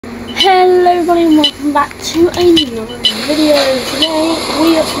Hello everybody and welcome back to another video. Today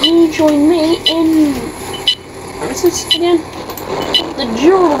you join me in, what is this again? The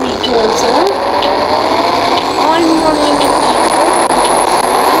jewellery quarter. I'm running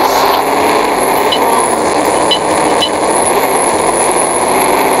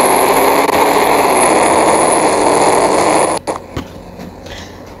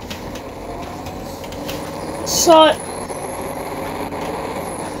So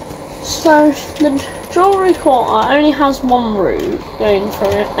the jewellery quarter only has one route going through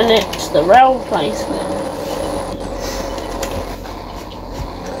it, and it's the rail placement.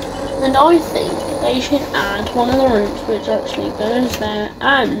 And I think they should add one of the routes which actually goes there,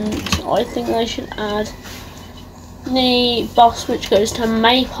 and I think they should add the bus which goes to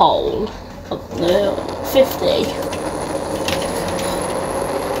Maypole up the 50.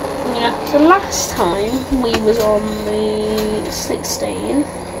 Yeah, so last time we was on the 16.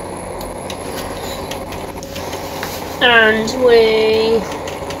 And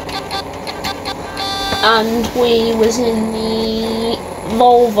we was in the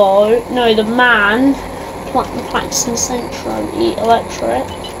Volvo, no, the Man, practicing Centro, electric.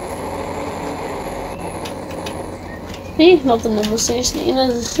 Speaking of the number 16,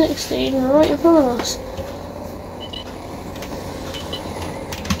 there's a 16 right in front of us.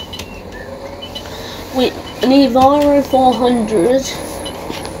 An Enviro 400.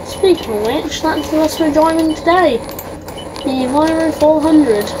 Speaking of which, that's the bus we're driving today. The Enviro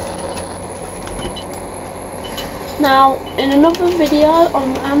 400. Now, in another video,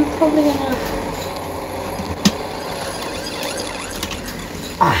 I'm probably gonna.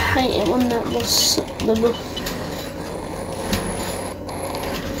 I hate it when that was the.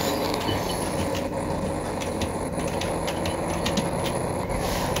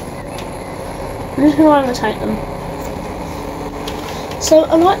 I'm just gonna overtake them. So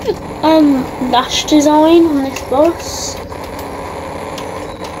I like the dash design on this bus.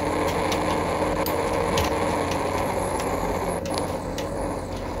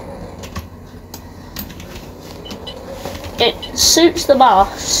 It suits the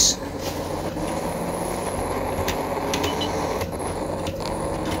bus.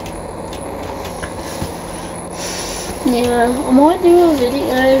 Yeah, I might do a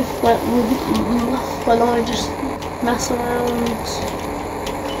video when I just mess around.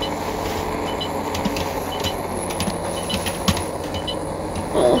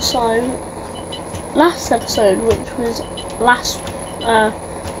 Also, last episode, which was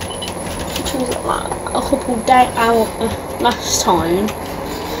a couple days out last time.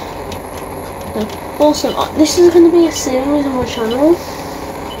 Also, this is going to be a series on my channel.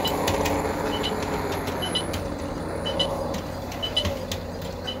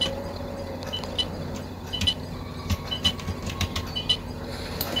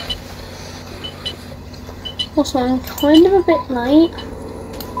 Also, I'm kind of a bit late.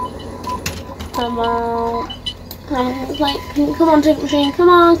 Come on, ticket machine, come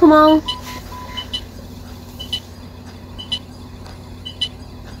on.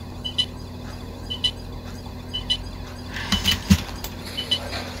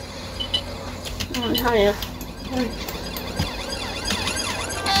 Hurry up.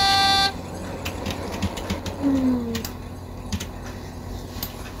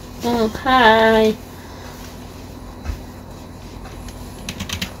 Okay.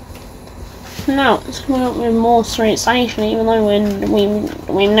 Now it's coming up with more Street Station, even though we're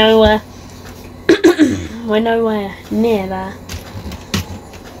nowhere we're nowhere near there.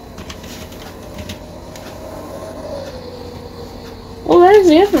 Well, there's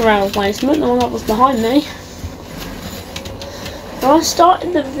the other rail placement, the one that was behind me. So I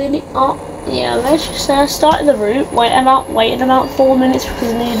started the video. Oh, yeah, let's just say I started the route, waited about 4 minutes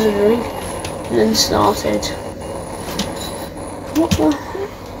because I needed a drink, and then started. What the?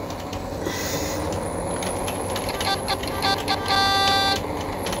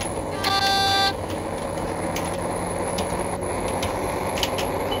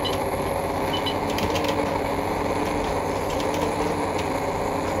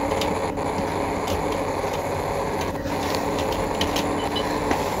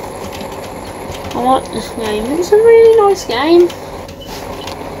 I like this game, it's a really nice game.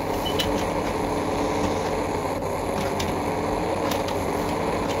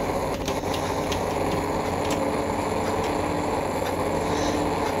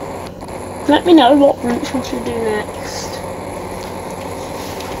 Let me know what routes I should do next.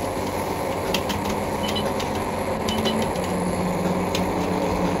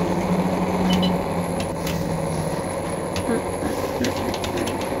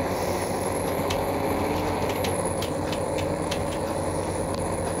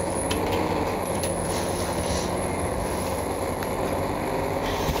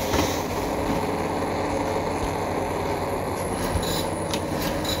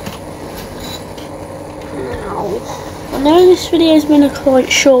 this video has been a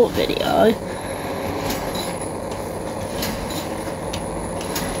quite short video.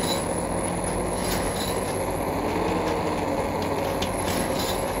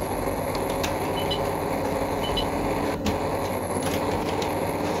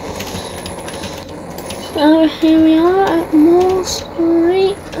 So here we are at Moore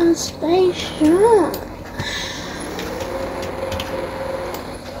Street Station.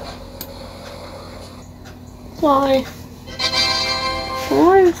 So,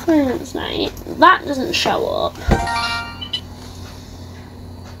 for translate, that doesn't show up.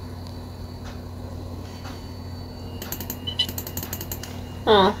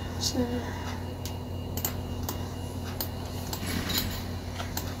 Oh,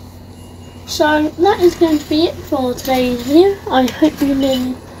 so that is going to be it for today's video. I hope you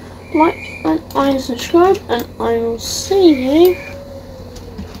did like and subscribe, and I will see you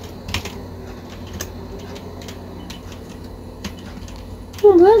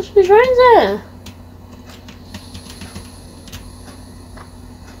oh, there's the trains there.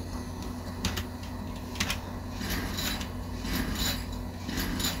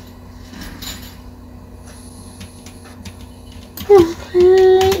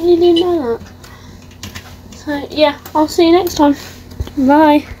 Completely didn't know that. So yeah, I'll see you next time.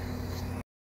 Bye.